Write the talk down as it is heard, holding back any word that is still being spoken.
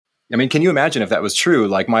I mean, can you imagine if that was true?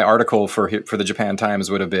 Like my article for the Japan Times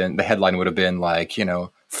would have been, the headline would have been like,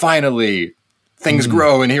 finally things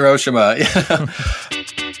grow in Hiroshima.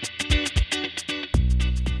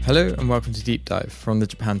 Hello and welcome to Deep Dive from the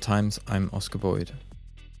Japan Times. I'm Oscar Boyd.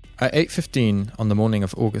 At 8:15 on the morning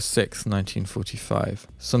of August 6, 1945,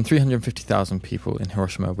 some 350,000 people in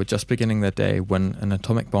Hiroshima were just beginning their day when an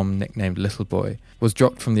atomic bomb nicknamed Little Boy was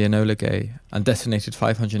dropped from the Enola Gay and detonated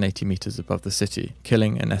 580 metres above the city,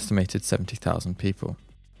 killing an estimated 70,000 people.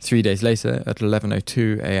 3 days later, at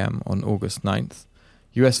 11:02 a.m. on August 9th,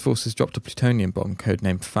 US forces dropped a plutonium bomb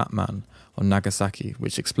codenamed Fat Man on Nagasaki,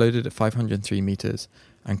 which exploded at 503 metres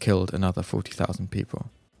and killed another 40,000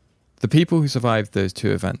 people. The people who survived those two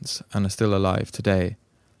events and are still alive today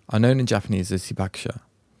are known in Japanese as hibakusha.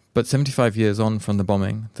 But 75 years on from the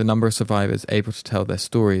bombing, the number of survivors able to tell their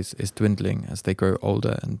stories is dwindling as they grow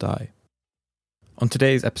older and die. On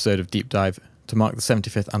today's episode of Deep Dive, to mark the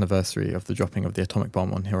 75th anniversary of the dropping of the atomic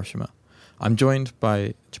bomb on Hiroshima, I'm joined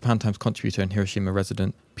by Japan Times contributor and Hiroshima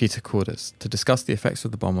resident Peter Cordis to discuss the effects of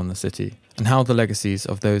the bomb on the city and how the legacies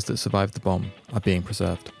of those that survived the bomb are being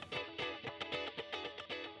preserved.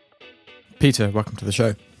 Peter, welcome to the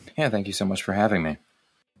show. Yeah, thank you so much for having me.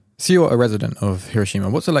 So you're a resident of Hiroshima.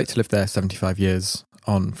 What's it like to live there 75 years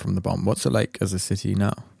on from the bomb? What's it like as a city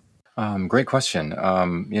now? Great question.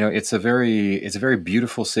 It's a very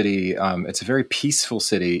beautiful city. It's a very peaceful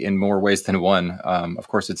city in more ways than one. Of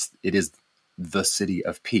course, it is the city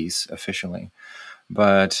of peace officially,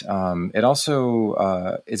 but it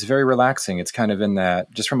also it's very relaxing. It's kind of in that,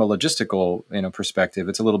 just from a logistical perspective,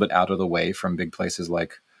 it's a little bit out of the way from big places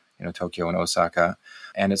like Tokyo and Osaka,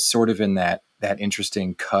 and it's sort of in that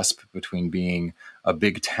interesting cusp between being a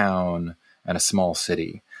big town and a small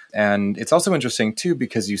city. And it's also interesting too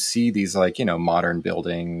because you see these modern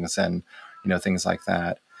buildings and things like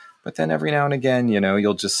that. But then every now and again,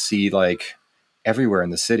 you'll just see everywhere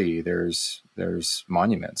in the city there's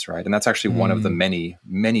monuments, right? And that's actually one of the many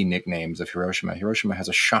nicknames of Hiroshima. Hiroshima has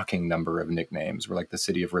a shocking number of nicknames. We're like the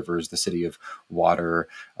city of rivers, the city of water,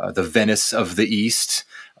 the Venice of the East,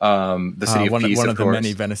 the city of peace, one of of course. The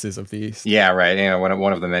many Venices of the East. Yeah, right.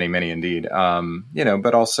 One of the many indeed.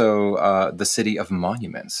 But also the city of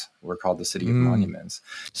monuments. We're called the city of monuments.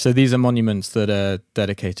 So these are monuments that are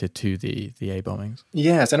dedicated to the A bombings.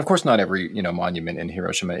 Yes, and of course, not every monument in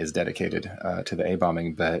Hiroshima is dedicated to the A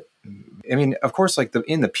bombing, but I mean, of course,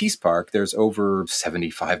 in the Peace Park, there's over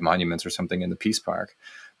 75 monuments or something in the Peace Park.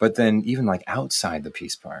 But then even outside the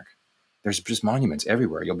Peace Park, there's just monuments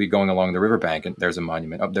everywhere. You'll be going along the riverbank and there's a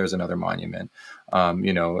monument. Up there's another monument.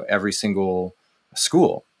 Every single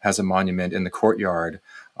school has a monument in the courtyard,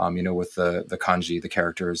 with the kanji, the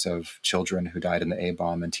characters of children who died in the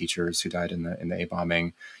A-bomb and teachers who died in the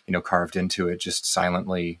A-bombing, carved into it, just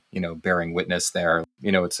silently, bearing witness there.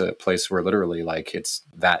 It's a place where literally it's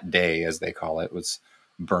that day, as they call it, was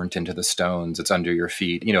burnt into the stones. It's under your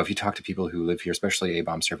feet. If you talk to people who live here, especially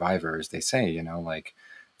A-bomb survivors, they say,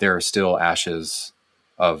 there are still ashes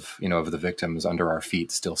of the victims under our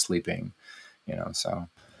feet, still sleeping, so.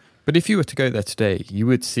 But if you were to go there today, you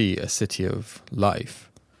would see a city of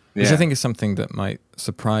life, which I think is something that might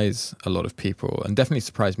surprise a lot of people and definitely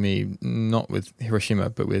surprised me, not with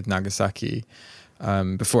Hiroshima, but with Nagasaki.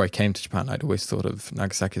 Before I came to Japan, I'd always thought of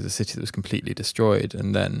Nagasaki as a city that was completely destroyed.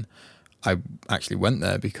 And then I actually went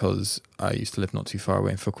there because I used to live not too far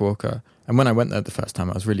away in Fukuoka. And when I went there the first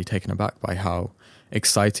time, I was really taken aback by how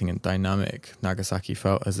exciting and dynamic Nagasaki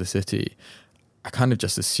felt as a city. I kind of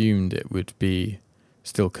just assumed it would be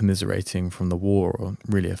still commiserating from the war or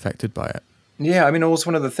really affected by it. Yeah, I mean, it was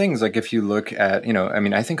one of the things, if you look at,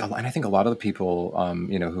 I think a lot of the people,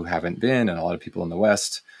 who haven't been, and a lot of people in the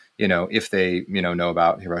West, if they, know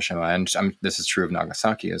about Hiroshima, and this is true of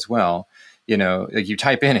Nagasaki as well, you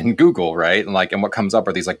type in Google, right? And what comes up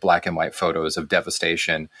are these black and white photos of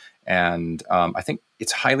devastation. And I think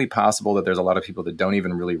it's highly possible that there's a lot of people that don't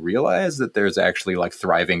even really realize that there's actually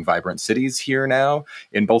thriving, vibrant cities here now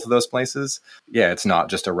in both of those places. Yeah, it's not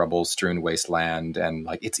just a rubble-strewn wasteland, and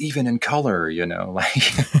it's even in color, Yeah,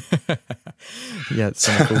 it's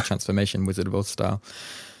a full transformation, Wizard of Oz style.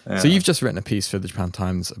 Yeah. So you've just written a piece for the Japan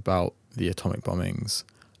Times about the atomic bombings,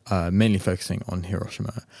 mainly focusing on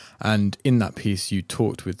Hiroshima. And in that piece, you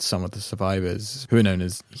talked with some of the survivors who are known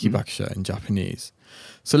as hibakusha in Japanese.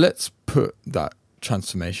 So let's put that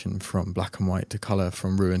transformation from black and white to color,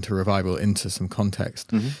 from ruin to revival, into some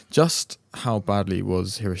context. Just how badly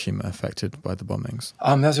was Hiroshima affected by the bombings?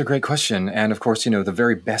 That's a great question. And of course, the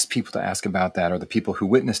very best people to ask about that are the people who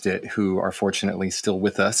witnessed it, who are fortunately still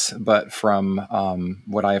with us. But from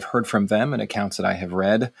what I have heard from them and accounts that I have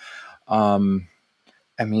read,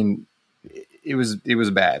 it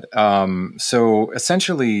was bad. So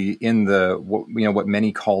essentially, in what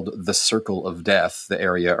many called the Circle of Death, the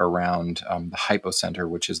area around the hypocenter,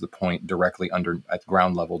 which is the point directly at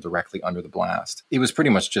ground level, directly under the blast, it was pretty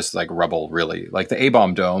much just like rubble. Really, like the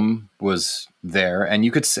A-bomb dome was there,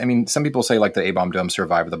 and some people say like the A-bomb dome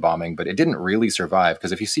survived the bombing, but it didn't really survive,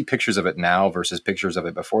 because if you see pictures of it now versus pictures of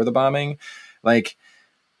it before the bombing, like.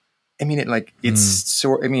 It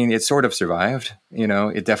sort of survived.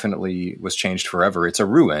 It definitely was changed forever. It's a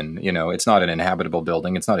ruin. It's not an inhabitable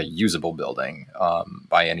building. It's not a usable building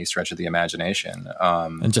by any stretch of the imagination.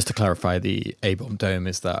 And just to clarify, the A-bomb dome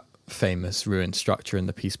is that famous ruined structure in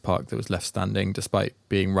the Peace Park that was left standing despite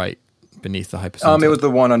being right beneath the hypocenter. It was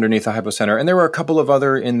the one underneath the hypocenter, and there were a couple of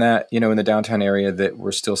other in that, in the downtown area that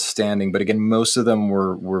were still standing. But again, most of them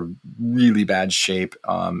were really bad shape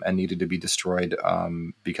and needed to be destroyed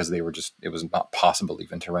because it was not possible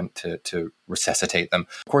even to resuscitate them.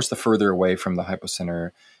 Of course, the further away from the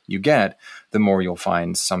hypocenter you get, the more you'll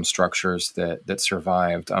find some structures that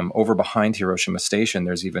survived. Over behind Hiroshima Station,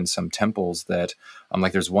 there's even some temples that,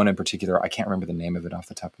 like there's one in particular, I can't remember the name of it off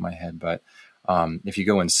the top of my head, but if you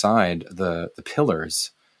go inside, the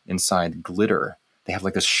pillars inside glitter. They have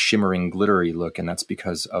like this shimmering, glittery look, and that's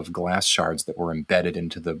because of glass shards that were embedded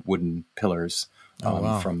into the wooden pillars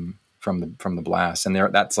from the blast. And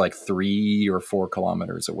that's like 3 or 4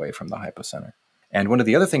 kilometers away from the hypocenter. And one of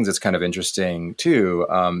the other things that's kind of interesting too,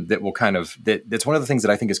 that's one of the things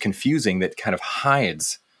that I think is confusing, that kind of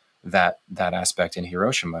hides that aspect in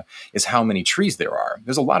Hiroshima, is how many trees there are.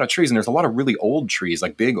 There's a lot of trees, and there's a lot of really old trees,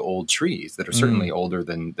 like big old trees that are certainly older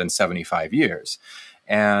than 75 years.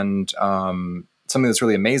 And something that's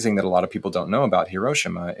really amazing that a lot of people don't know about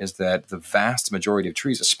Hiroshima is that the vast majority of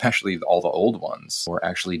trees, especially all the old ones, were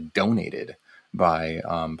actually donated by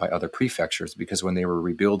other prefectures, because when they were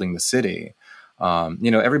rebuilding the city,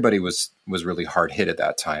 everybody was really hard hit at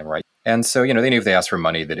that time, right? And so, they knew if they asked for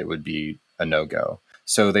money that it would be a no-go.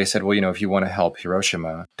 So they said, well, if you want to help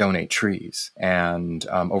Hiroshima, donate trees. And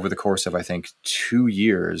over the course of, I think, 2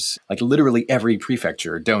 years, like literally every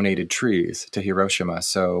prefecture donated trees to Hiroshima.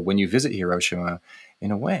 So when you visit Hiroshima,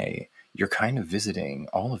 in a way, you're kind of visiting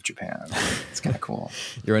all of Japan. It's kind of cool.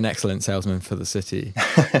 You're an excellent salesman for the city.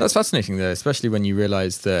 That's fascinating, though, especially when you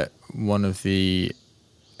realize that one of the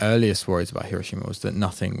earliest worries about Hiroshima was that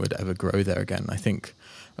nothing would ever grow there again. I think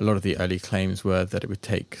a lot of the early claims were that it would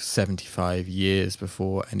take 75 years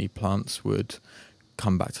before any plants would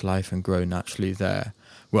come back to life and grow naturally there.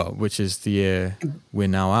 Well, which is the year we're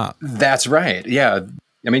now at. That's right. Yeah.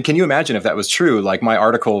 Can you imagine if that was true? Like my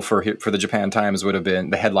article for the Japan Times would have been,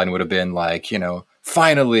 the headline would have been like,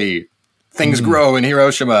 finally things grow in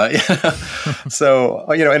Hiroshima. So,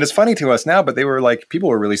 and it's funny to us now, but people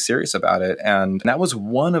were really serious about it. And that was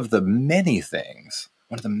one of the many things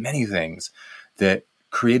that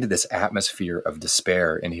created this atmosphere of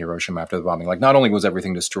despair in Hiroshima after the bombing. Like, not only was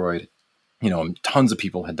everything destroyed, tons of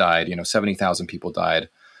people had died, 70,000 people died,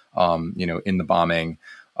 in the bombing.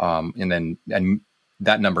 And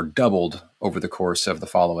that number doubled over the course of the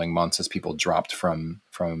following months as people dropped from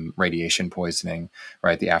radiation poisoning,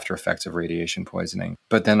 right? The after effects of radiation poisoning.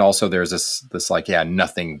 But then also there's this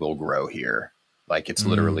nothing will grow here. Like, it's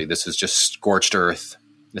literally, this is just scorched earth.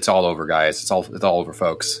 It's all over, guys. It's all over,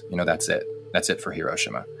 folks. That's it. That's it for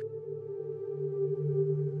Hiroshima.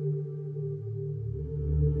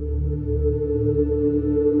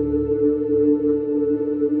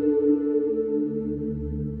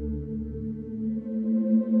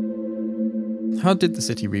 How did the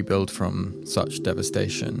city rebuild from such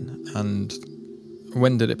devastation? And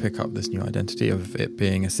when did it pick up this new identity of it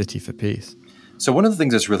being a city for peace? So one of the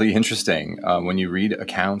things that's really interesting when you read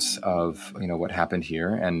accounts of what happened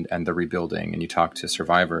here and the rebuilding, and you talk to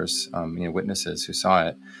survivors, witnesses who saw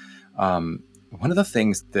it, one of the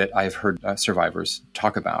things that I've heard survivors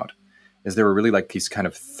talk about is there were really like these kind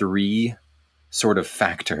of 3 sort of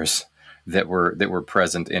factors that were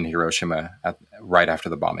present in Hiroshima right after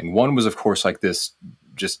the bombing. One was, of course, like this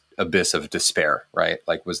just abyss of despair, right?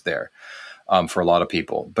 Like, was there for a lot of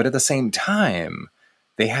people, but at the same time,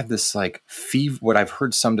 they had this like fever, what I've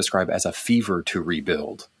heard some describe as a fever to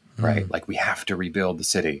rebuild, right? Like, we have to rebuild the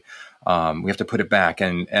city. We have to put it back.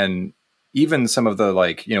 And even some of the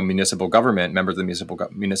municipal government, members of the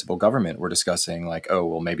municipal government were discussing like, oh,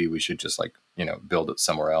 well, maybe we should just build it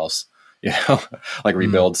somewhere else,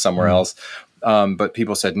 rebuild somewhere else. But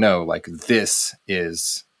people said, no, like, this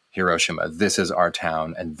is Hiroshima. This is our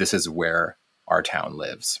town. And this is where our town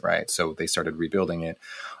lives, right? So they started rebuilding it.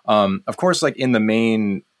 Of course, like in the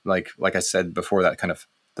main, like I said before, that kind of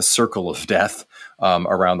the circle of death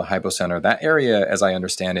around the hypocenter, that area, as I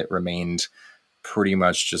understand it, remained pretty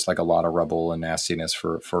much just like a lot of rubble and nastiness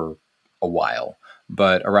for a while.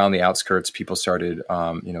 But around the outskirts, people started,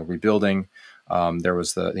 rebuilding. There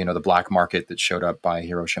was the black market that showed up by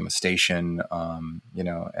Hiroshima Station,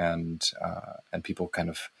 and people kind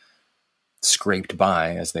of scraped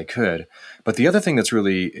by as they could. But the other thing that's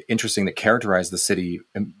really interesting that characterized the city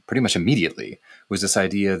pretty much immediately was this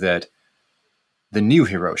idea that the new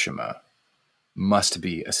Hiroshima must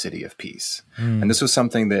be a city of peace. And this was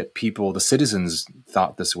something that the citizens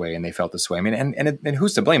thought this way, and they felt this way. I mean, and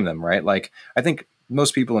who's to blame them, right? Like, I think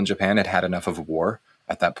most people in Japan had enough of war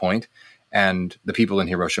at that point, and the people in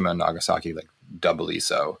Hiroshima and Nagasaki, like, doubly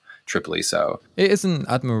so, triply so. It is an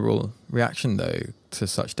admirable reaction, though, to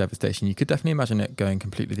such devastation. You could definitely imagine it going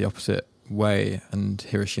completely the opposite way and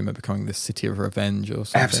Hiroshima becoming this city of revenge or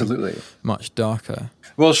something. Absolutely. Much darker.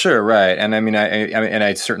 Well, sure, right. And I mean,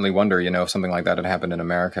 I certainly wonder, if something like that had happened in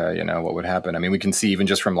America, what would happen? I mean, we can see even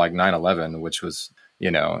just from like 9/11, which was,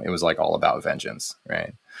 it was like all about vengeance,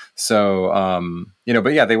 right? So,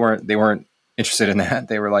 but yeah, they weren't interested in that.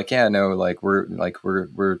 They were like, yeah, no, like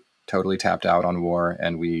we're totally tapped out on war,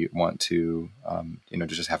 and we want to, to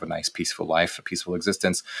just have a nice, peaceful life, a peaceful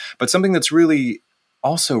existence. But something that's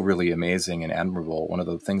also really amazing and admirable, one of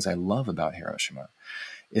the things I love about Hiroshima,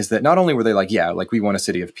 is that not only were they like, yeah, like we want a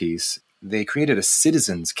city of peace, they created a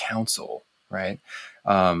citizens council, right?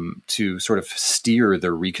 To sort of steer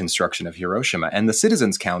the reconstruction of Hiroshima. And the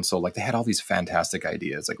citizens council, like, they had all these fantastic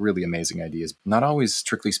ideas, like really amazing ideas, not always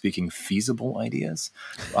strictly speaking feasible ideas.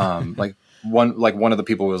 Like one of the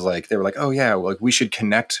people was like, they were like, oh yeah, like we should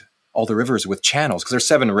connect all the rivers with channels, because there's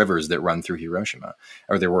 7 rivers that run through Hiroshima,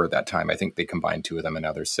 or there were at that time. I think they combined 2 of them, and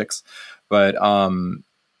now there's 6. But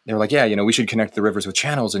they were like, yeah, we should connect the rivers with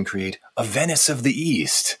channels and create a Venice of the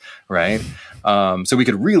East, right? So we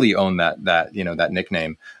could really own that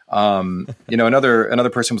nickname. Another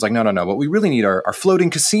person was like, no. What we really need are floating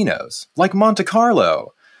casinos like Monte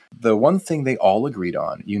Carlo. The one thing they all agreed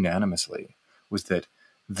on unanimously was that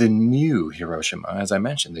the new Hiroshima, as I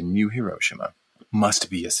mentioned, the new Hiroshima must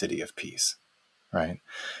be a city of peace, right?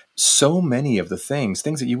 So many of the things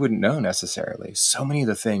that you wouldn't know necessarily, so many of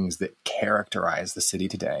the things that characterize the city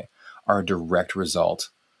today are a direct result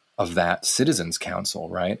of that citizens council,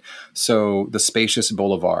 right? So the spacious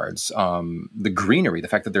boulevards, the greenery, the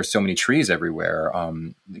fact that there's so many trees everywhere,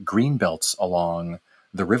 green belts along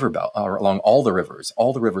the river belt, along all the rivers.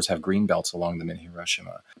 All the rivers have green belts along them in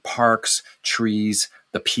Hiroshima. Parks, trees,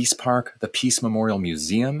 the Peace Park, the Peace Memorial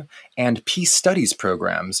Museum, and peace studies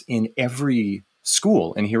programs in every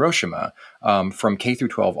school in Hiroshima, from K through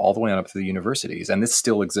 12 all the way on up to the universities. And this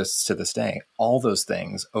still exists to this day. All those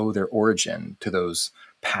things owe their origin to those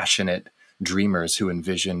passionate dreamers who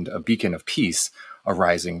envisioned a beacon of peace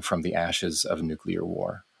arising from the ashes of nuclear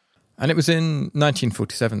war. And it was in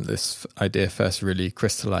 1947 that this idea first really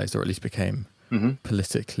crystallized, or at least became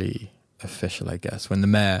politically official, I guess, when the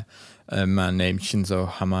mayor, a man named Shinzo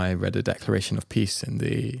Hamai, read a declaration of peace in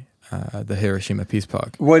the Hiroshima Peace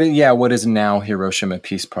Park. What is now Hiroshima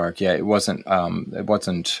Peace Park? Yeah, it wasn't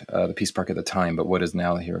the Peace Park at the time, but what is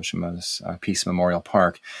now Hiroshima's Peace Memorial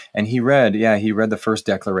Park. And he read the first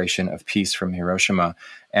declaration of peace from Hiroshima,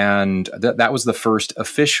 and that was the first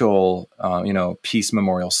official peace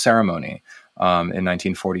memorial ceremony in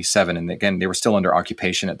 1947. And again, they were still under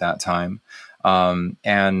occupation at that time.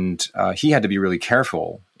 And he had to be really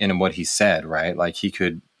careful in what he said, right? Like he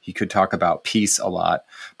could talk about peace a lot,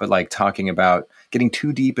 but like talking about getting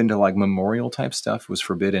too deep into like memorial type stuff was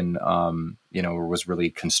forbidden, or was really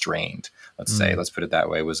constrained. Let's put it that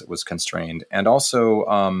way, was constrained. And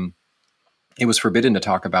also, it was forbidden to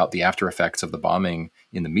talk about the after effects of the bombing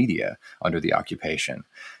in the media under the occupation.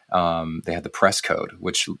 They had the press code,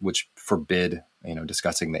 which forbid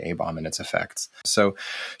discussing the A-bomb and its effects. So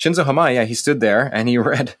Shinzo Hamai, he stood there and he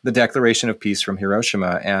read the Declaration of Peace from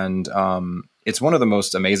Hiroshima, and it's one of the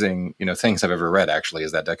most amazing things I've ever read. Actually,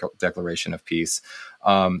 is that Declaration of Peace,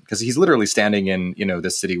 because he's literally standing in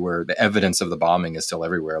this city where the evidence of the bombing is still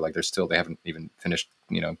everywhere. Like they haven't even finished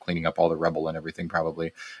cleaning up all the rubble and everything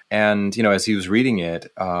probably. And as he was reading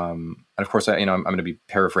it, and of course I'm going to be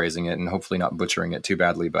paraphrasing it and hopefully not butchering it too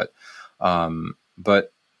badly, but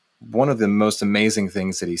one of the most amazing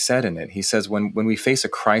things that he said in it, he says, when we face a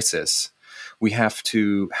crisis, we have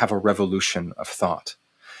to have a revolution of thought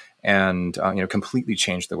and completely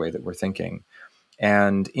change the way that we're thinking.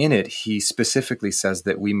 And in it, he specifically says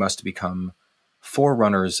that we must become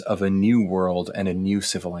forerunners of a new world and a new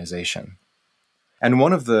civilization. And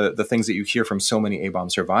one of the things that you hear from so many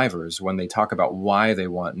A-bomb survivors when they talk about why they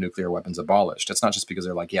want nuclear weapons abolished, it's not just because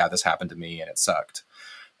they're like, yeah, this happened to me and it sucked.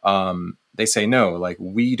 They say, no, like,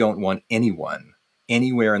 we don't want anyone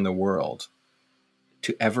anywhere in the world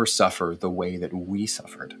to ever suffer the way that we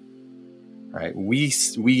suffered. Right?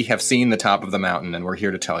 We have seen the top of the mountain, and we're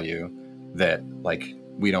here to tell you that, like,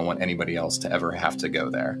 we don't want anybody else to ever have to go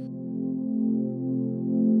there.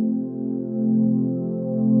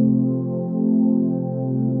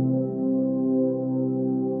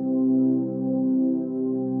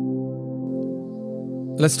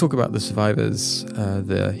 Let's talk about the survivors,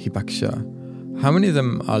 the Hibakusha. How many of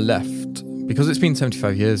them are left? Because it's been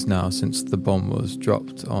 75 years now since the bomb was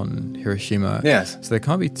dropped on Hiroshima. Yes. So there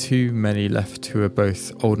can't be too many left who are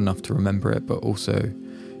both old enough to remember it, but also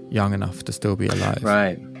young enough to still be alive.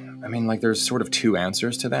 Right. I mean, like, there's sort of two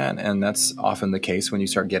answers to that, and that's often the case when you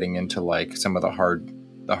start getting into, like, some of the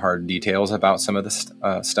hard details about some of this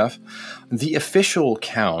stuff. The official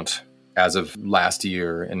count, as of last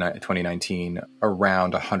year in 2019,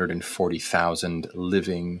 around 140,000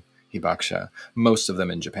 living Hibakusha, most of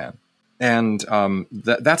them in Japan. And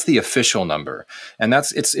that's the official number. And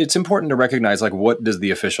it's important to recognize, like, what does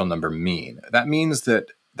the official number mean? That means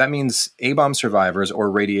A-bomb survivors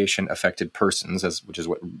or radiation affected persons, which is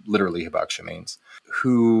what literally Hibakusha means,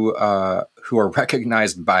 who are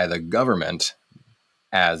recognized by the government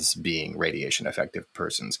as being radiation effective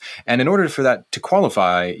persons. And in order for that to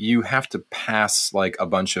qualify, you have to pass, like, a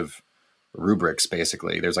bunch of rubrics,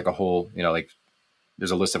 basically. There's like a whole,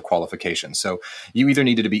 there's a list of qualifications. So you either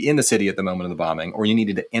needed to be in the city at the moment of the bombing, or you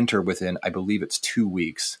needed to enter within, I believe it's 2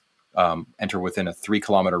 weeks, enter within a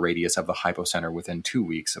 3-kilometer radius of the hypocenter within 2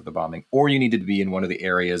 weeks of the bombing, or you needed to be in one of the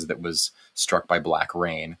areas that was struck by black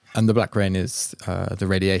rain. And the black rain is the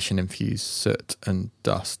radiation-infused soot and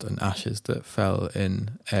dust and ashes that fell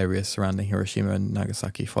in areas surrounding Hiroshima and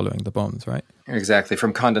Nagasaki following the bombs, right? Exactly.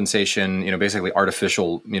 From condensation, basically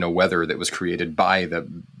artificial, weather that was created by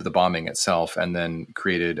the bombing itself, and then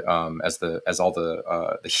created as all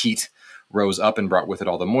the heat rose up and brought with it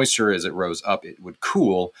all the moisture. As it rose up, it would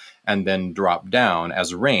cool and then drop down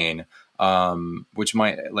as rain, which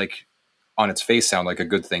might, like, on its face sound like a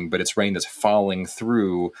good thing, but it's rain that's falling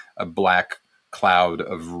through a black cloud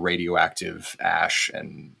of radioactive ash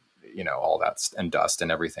and all that, and dust and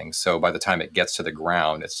everything. So by the time it gets to the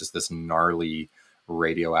ground, it's just this gnarly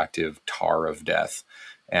radioactive tar of death.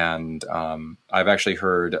 And I've actually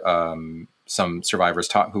heard some survivors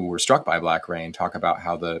who were struck by black rain talk about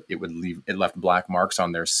how it left black marks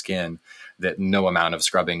on their skin that no amount of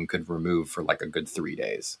scrubbing could remove for like a good 3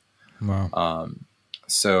 days. Wow.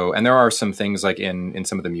 So, and there are some things like in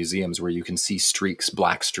some of the museums where you can see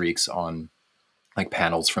black streaks on, like,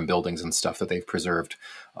 panels from buildings and stuff that they've preserved,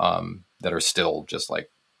 that are still just like,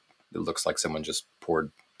 it looks like someone just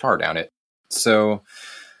poured tar down it. So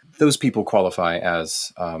those people qualify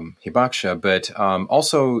as Hibakusha, but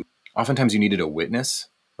also oftentimes you needed a witness,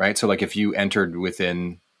 right? So, like, if you entered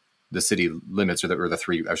within the city limits, or the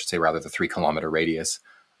 3-kilometer radius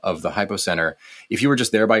of the hypocenter, if you were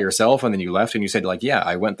just there by yourself and then you left and you said, like, yeah,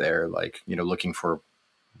 I went there, like, looking for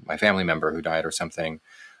my family member who died or something.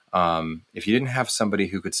 If you didn't have somebody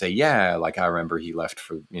who could say, yeah, like, I remember he left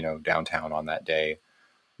for, downtown on that day,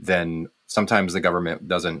 then sometimes the government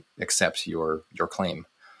doesn't accept your claim,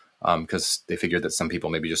 because they figure that some people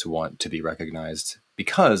maybe just want to be recognized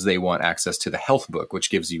because they want access to the health book, which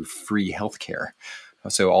gives you free health care.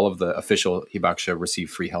 So all of the official Hibakusha receive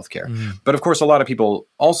free health care. But of course, a lot of people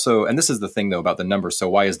also, and this is the thing though about the number. So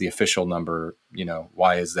why is the official number,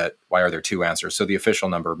 why are there two answers? So the official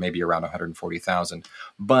number may be around 140,000,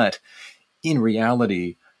 but in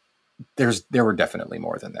reality, there were definitely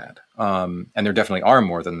more than that. And there definitely are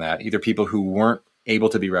more than that, either people who weren't able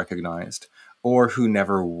to be recognized or who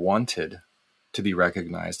never wanted to be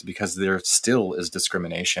recognized, because there still is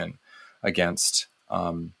discrimination against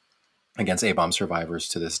A-bomb survivors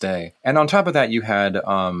to this day. And on top of that, you had,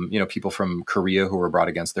 people from Korea who were brought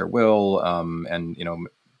against their will, and,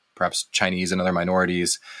 perhaps Chinese and other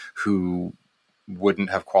minorities who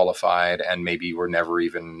wouldn't have qualified and maybe were never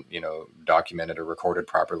even, documented or recorded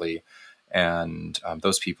properly. And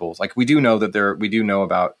those people, like, we do know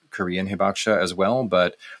about Korean Hibakusha as well,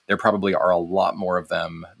 but there probably are a lot more of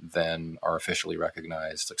them than are officially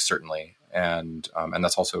recognized, like, certainly. And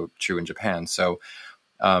that's also true in Japan. So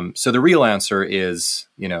the real answer is,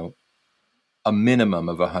 a minimum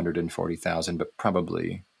of 140,000, but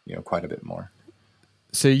probably, quite a bit more.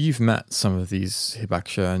 So you've met some of these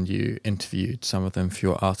Hibakusha and you interviewed some of them for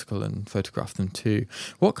your article and photographed them too.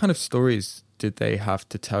 What kind of stories did they have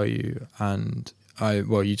to tell you? And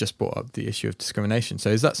you just brought up the issue of discrimination. So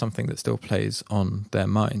is that something that still plays on their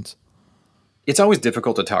minds? It's always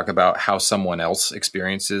difficult to talk about how someone else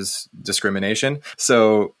experiences discrimination.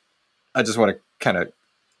 So I just want to kind of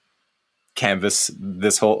canvas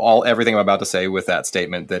everything I'm about to say with that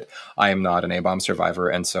statement that I am not an A-bomb survivor,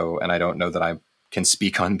 and I don't know that I can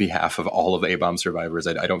speak on behalf of all of A-bomb survivors.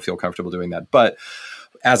 I don't feel comfortable doing that. But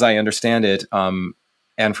as I understand it,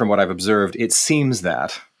 and from what I've observed, it seems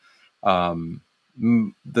that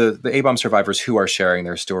the A-bomb survivors who are sharing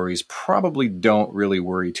their stories probably don't really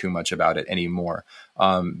worry too much about it anymore,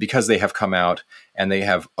 because they have come out and they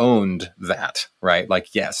have owned that, right?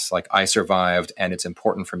 Like, yes, like I survived, and it's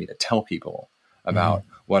important for me to tell people about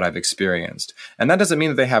what I've experienced. And that doesn't mean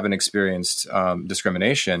that they haven't experienced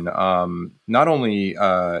discrimination, not only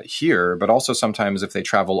here, but also sometimes if they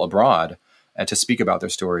travel abroad and to speak about their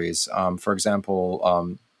stories. For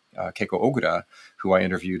example, Keiko Ogura, who I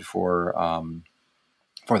interviewed for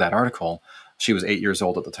that article, she was 8 years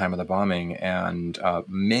old at the time of the bombing. And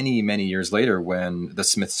many, many years later, when the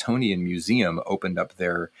Smithsonian Museum opened up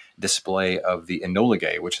their display of the Enola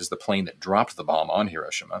Gay, which is the plane that dropped the bomb on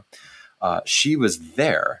Hiroshima, she was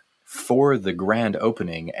there for the grand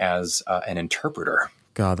opening as an interpreter.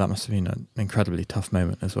 God, that must have been an incredibly tough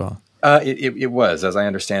moment as well. It was, as I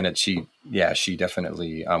understand it, she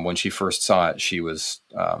definitely, when she first saw it, she was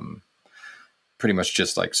pretty much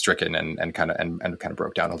just like stricken and kind of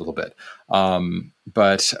broke down a little bit.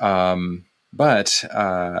 But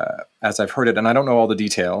as I've heard it, and I don't know all the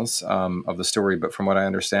details of the story, but from what I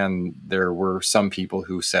understand, there were some people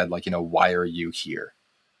who said, like, why are you here?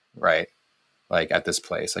 Right? Like, at this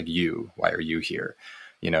place, like, why are you here?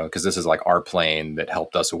 Because this is like our plane that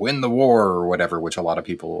helped us win the war or whatever, which a lot of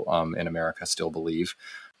people in America still believe.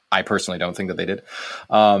 I personally don't think that they did.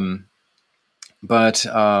 But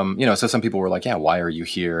so some people were like, yeah, why are you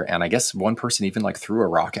here? And I guess one person even like threw a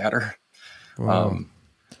rock at her.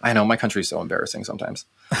 I know, my country's so embarrassing sometimes.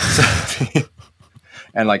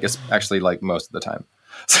 And like, it's actually like most of the time.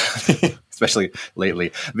 Especially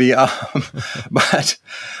lately, but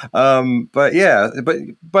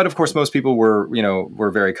of course, most people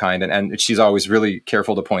were very kind, and she's always really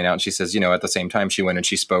careful to point out. And she says, at the same time, she went and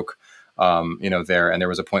she spoke, there, and there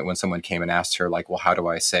was a point when someone came and asked her, like, well, how do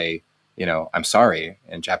I say, I'm sorry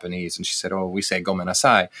in Japanese? And she said, oh, we say gomen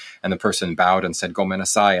nasai. And the person bowed and said gomen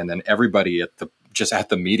nasai, and then everybody at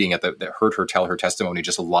the meeting that heard her tell her testimony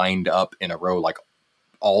just lined up in a row, like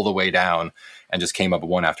all the way down, and just came up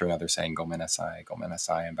one after another saying gomen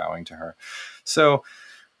nasai, and bowing to her. So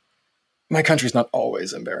my country's not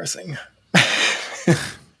always embarrassing.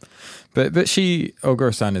 But she,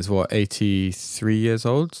 Ogura-san, is 83 years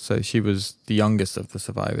old? So she was the youngest of the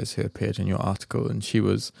survivors who appeared in your article, and she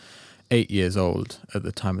was 8 years old at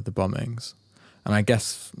the time of the bombings. And I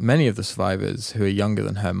guess many of the survivors who are younger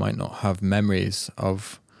than her might not have memories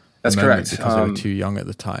of That's correct, because they were too young at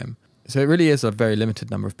the time. So it really is a very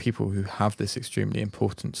limited number of people who have this extremely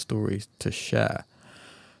important story to share.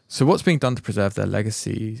 So what's being done to preserve their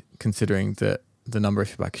legacy, considering that the number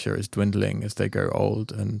of hibakusha is dwindling as they grow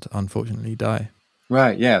old and unfortunately die?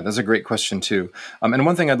 Right. Yeah, that's a great question too. And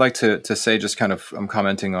one thing I'd like to say, just kind of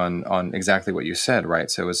commenting on exactly what you said,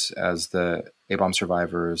 right? So as the A-bomb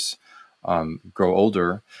survivors grow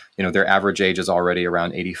older, their average age is already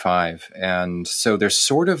around 85. And so there's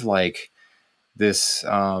sort of like this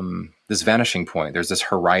vanishing point. There's this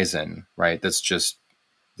horizon, right? That's just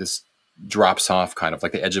this drops off kind of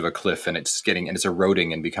like the edge of a cliff, and it's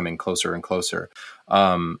eroding and becoming closer and closer.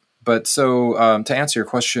 But to answer your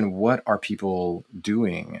question, what are people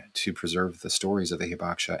doing to preserve the stories of the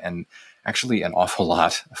hibakusha? And actually an awful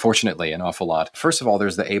lot, fortunately, an awful lot. First of all,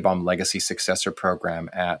 there's the A-bomb Legacy Successor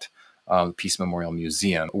Program at Peace Memorial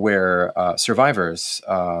Museum, where survivors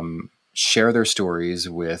share their stories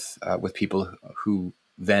with people who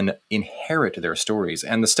then inherit their stories.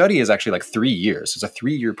 And the study is actually like 3 years. It's a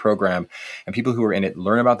 3-year program, and people who are in it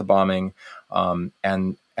learn about the bombing, and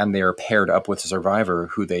they are paired up with a survivor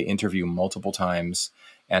who they interview multiple times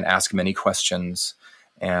and ask many questions.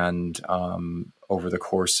 And over the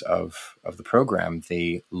course of the program,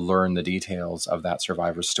 they learn the details of that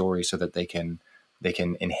survivor's story so that they can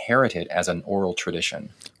inherit it as an oral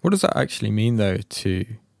tradition. What does that actually mean, though, to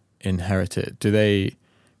inherit it? Do they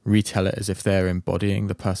retell it as if they're embodying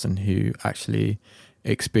the person who actually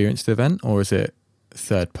experienced the event, or is it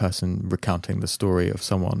third person recounting the story of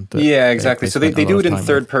someone? Yeah, exactly. So they do it in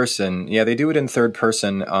third person. Yeah, they do it in third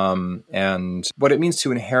person. And what it means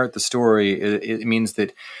to inherit the story, it means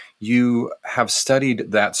that you have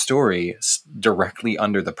studied that story directly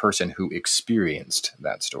under the person who experienced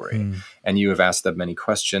that story. And you have asked them many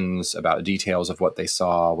questions about details of what they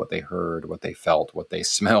saw, what they heard, what they felt, what they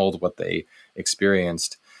smelled, what they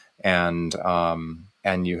experienced. And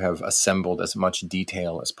you have assembled as much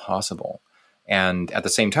detail as possible. And at the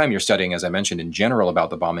same time, you're studying, as I mentioned, in general about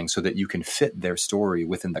the bombing so that you can fit their story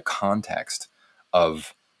within the context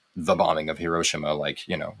of the bombing of Hiroshima, like,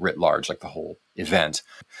 writ large, like the whole event.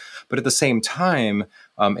 But at the same time,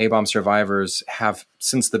 A-bomb survivors have,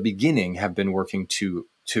 since the beginning, have been working to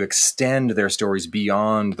extend their stories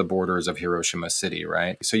beyond the borders of Hiroshima city,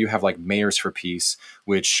 right? So you have like Mayors for Peace,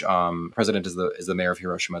 which president is the mayor of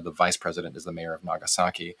Hiroshima, the vice president is the mayor of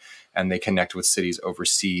Nagasaki, and they connect with cities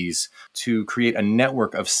overseas to create a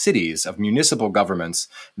network of cities, of municipal governments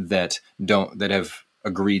that have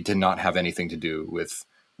agreed to not have anything to do with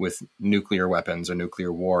nuclear weapons or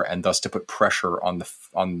nuclear war, and thus to put pressure on the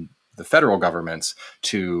federal governments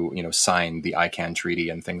to sign the ICAN treaty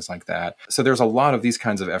and things like that. So there's a lot of these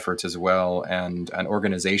kinds of efforts as well, and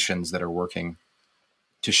organizations that are working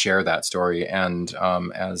to share that story. And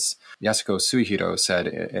as Yasuko Suihiro said,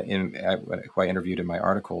 who I interviewed in my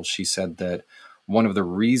article, she said that one of the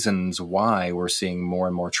reasons why we're seeing more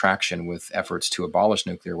and more traction with efforts to abolish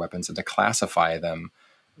nuclear weapons and to classify them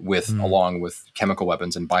along with chemical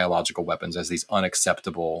weapons and biological weapons as these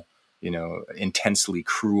unacceptable, intensely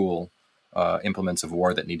cruel implements of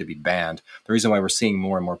war that need to be banned. The reason why we're seeing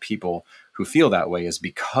more and more people who feel that way is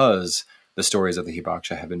because the stories of the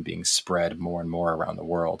Hibakusha have been being spread more and more around the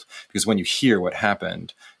world. Because when you hear what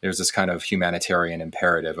happened, there's this kind of humanitarian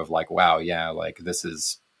imperative of like, wow, yeah, like this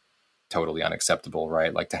is totally unacceptable,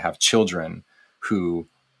 right? Like to have children who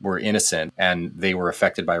were innocent and they were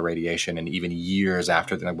affected by radiation, and even years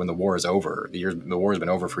after when the war is over, the war has been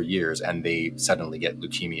over for years, and they suddenly get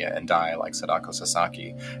leukemia and die, like Sadako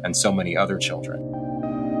Sasaki and so many other children.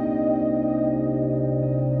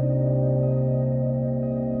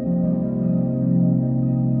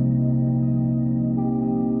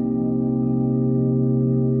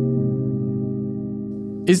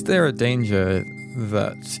 Is there a danger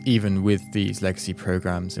that even with these legacy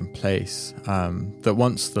programs in place, that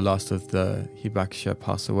once the last of the Hibakusha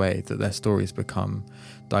pass away, that their stories become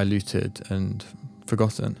diluted and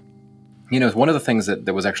forgotten? One of the things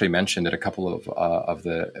that was actually mentioned at a couple of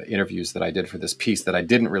the interviews that I did for this piece that I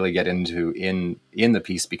didn't really get into in the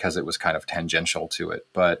piece because it was kind of tangential to it,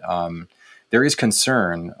 but there is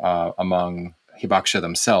concern among Hibakusha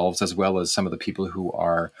themselves, as well as some of the people who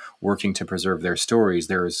are working to preserve their stories.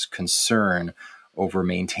 There is concern over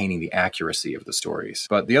maintaining the accuracy of the stories.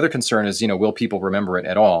 But the other concern is, will people remember it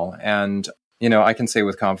at all? And, I can say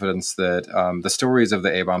with confidence that the stories of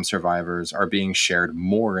the A-bomb survivors are being shared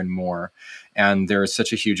more and more. And there is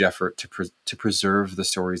such a huge effort to preserve the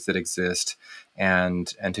stories that exist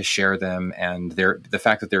and to share them. And the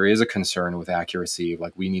fact that there is a concern with accuracy,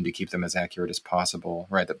 like we need to keep them as accurate as possible,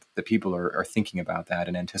 right? That the people are thinking about that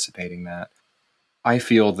and anticipating that. I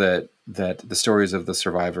feel that the stories of the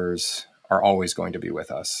survivors are always going to be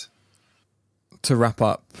with us. To wrap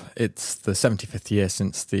up, it's the 75th year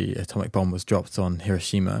since the atomic bomb was dropped on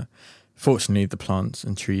Hiroshima. Fortunately, the plants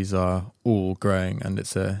and trees are all growing and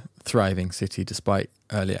it's a thriving city despite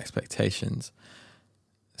early expectations.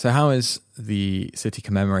 So how is the city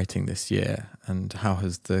commemorating this year, and how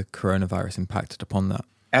has the coronavirus impacted upon that?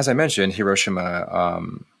 As I mentioned, Hiroshima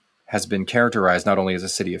has been characterized not only as a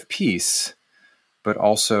city of peace, but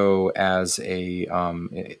also as a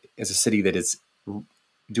city that is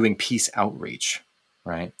doing peace outreach,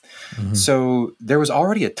 right? Mm-hmm. So there was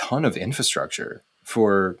already a ton of infrastructure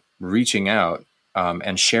for reaching out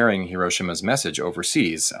and sharing Hiroshima's message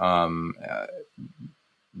overseas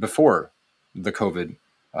before the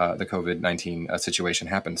COVID-19 situation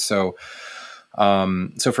happened. So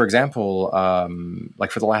for example,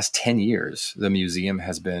 like for the last 10 years, the museum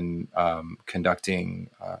has been conducting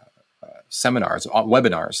webinars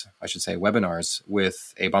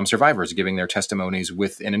with A-bomb survivors, giving their testimonies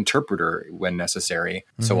with an interpreter when necessary.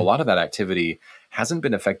 Mm-hmm. So a lot of that activity hasn't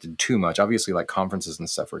been affected too much. Obviously, like conferences and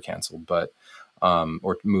stuff were canceled, but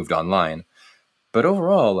or moved online. But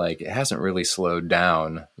overall, like it hasn't really slowed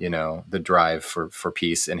down, the drive for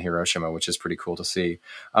peace in Hiroshima, which is pretty cool to see.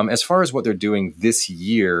 As far as what they're doing this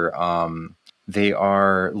year, they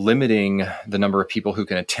are limiting the number of people who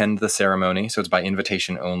can attend the ceremony, so it's by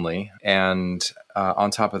invitation only. And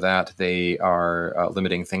on top of that, they are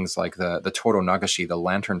limiting things like the Toro Nagashi, the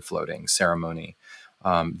lantern floating ceremony.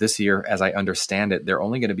 This year, as I understand it, they're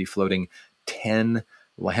only going to be floating 10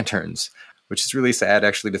 lanterns, which is really sad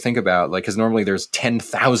actually to think about, like, because normally there's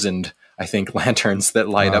 10,000, I think, lanterns that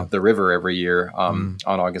light up the river every year on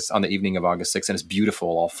the evening of August 6th, and it's beautiful,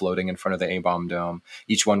 all floating in front of the A-bomb dome,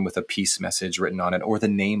 each one with a peace message written on it, or the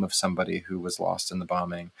name of somebody who was lost in the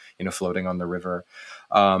bombing, floating on the river.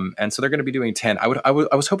 And so they're going to be doing 10. I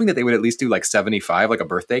was hoping that they would at least do like 75, like a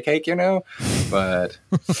birthday cake, but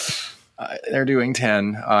They're doing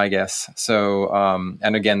 10, I guess. So,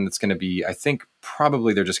 and again, it's going to be, I think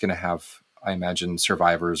probably they're just going to have, I imagine,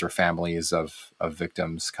 survivors or families of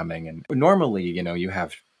victims coming. And normally, you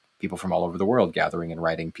have people from all over the world gathering and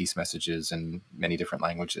writing peace messages in many different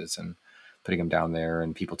languages and putting them down there,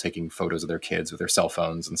 and people taking photos of their kids with their cell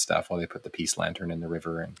phones and stuff while they put the peace lantern in the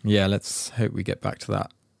river. And yeah, let's hope we get back to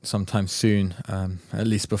that sometime soon, at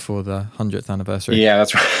least before the 100th anniversary. Yeah,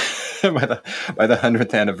 that's right. by the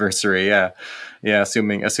 100th anniversary. Yeah.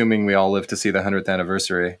 Assuming we all live to see the 100th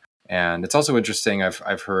anniversary. And it's also interesting.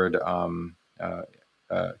 I've heard Keiko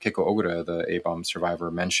Ogura, the A-bomb survivor,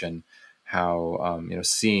 mention how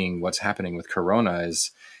seeing what's happening with Corona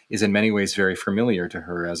is in many ways very familiar to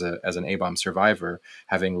her as an A-bomb survivor,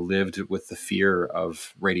 having lived with the fear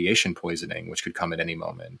of radiation poisoning, which could come at any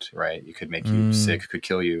moment, right? It could make you sick, could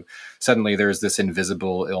kill you. Suddenly there's this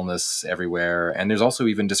invisible illness everywhere. And there's also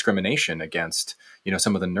even discrimination against,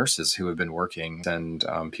 some of the nurses who have been working, and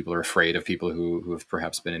people are afraid of people who have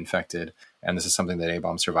perhaps been infected. And this is something that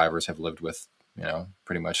A-bomb survivors have lived with,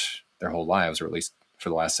 pretty much their whole lives, or at least for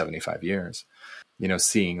the last 75 years.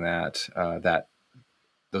 Seeing that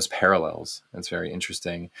those parallels. It's very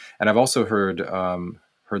interesting. And I've also heard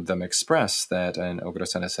them express that, and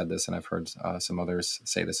Ogura-san has said this, and I've heard some others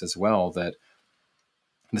say this as well, that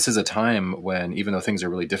this is a time when, even though things are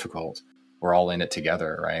really difficult, we're all in it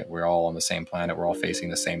together, right? We're all on the same planet. We're all facing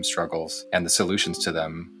the same struggles, and the solutions to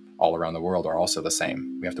them all around the world are also the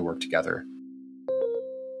same. We have to work together.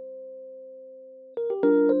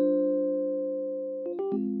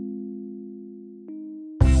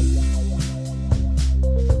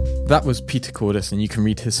 That was Peter Cordis, and you can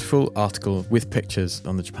read his full article with pictures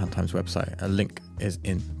on the Japan Times website. A link is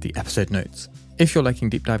in the episode notes. If you're liking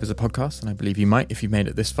Deep Dive as a podcast, and I believe you might if you've made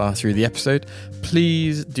it this far through the episode,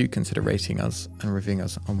 please do consider rating us and reviewing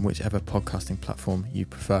us on whichever podcasting platform you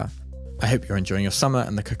prefer. I hope you're enjoying your summer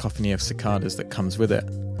and the cacophony of cicadas that comes with it.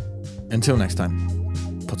 Until next time,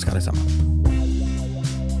 Potsukare-sama.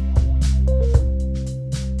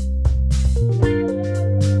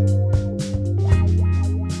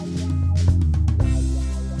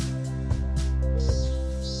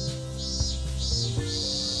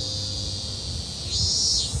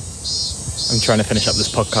 I'm trying to finish up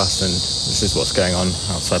this podcast, and this is what's going on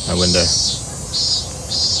outside my window.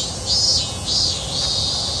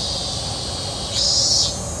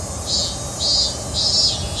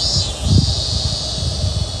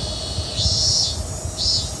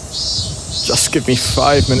 Just give me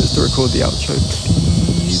 5 minutes to record the outro, please.